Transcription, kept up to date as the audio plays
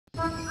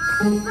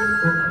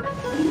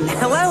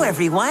Hello,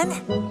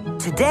 everyone.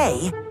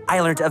 Today, I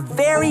learned a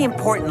very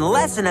important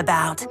lesson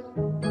about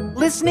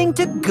listening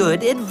to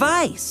good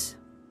advice.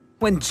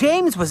 When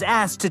James was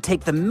asked to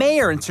take the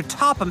mayor and Sir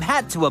Topham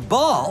Hatt to a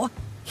ball,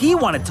 he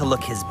wanted to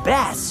look his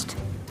best.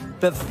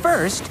 But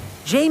first,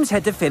 James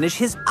had to finish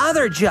his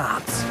other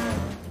jobs.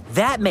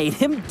 That made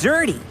him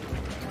dirty.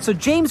 So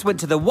James went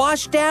to the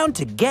washdown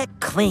to get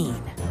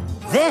clean.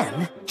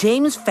 Then,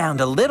 James found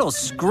a little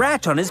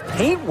scratch on his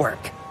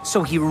paintwork,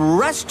 so he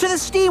rushed to the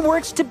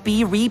steamworks to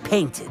be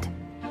repainted.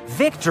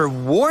 Victor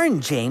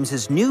warned James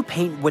his new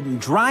paint wouldn't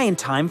dry in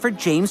time for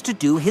James to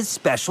do his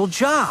special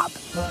job.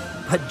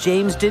 But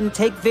James didn't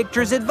take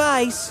Victor's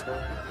advice.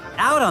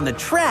 Out on the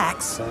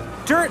tracks,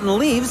 dirt and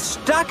leaves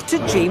stuck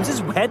to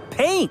James's wet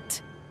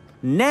paint.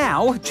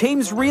 Now,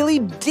 James really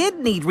did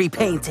need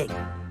repainting.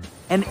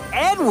 And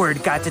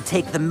Edward got to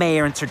take the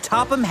mayor and Sir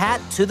Topham Hatt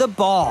to the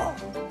ball.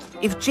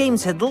 If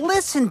James had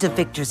listened to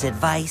Victor's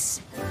advice,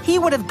 he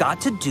would have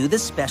got to do the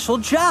special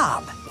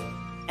job.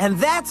 And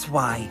that's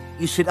why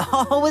you should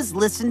always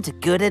listen to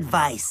good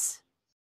advice.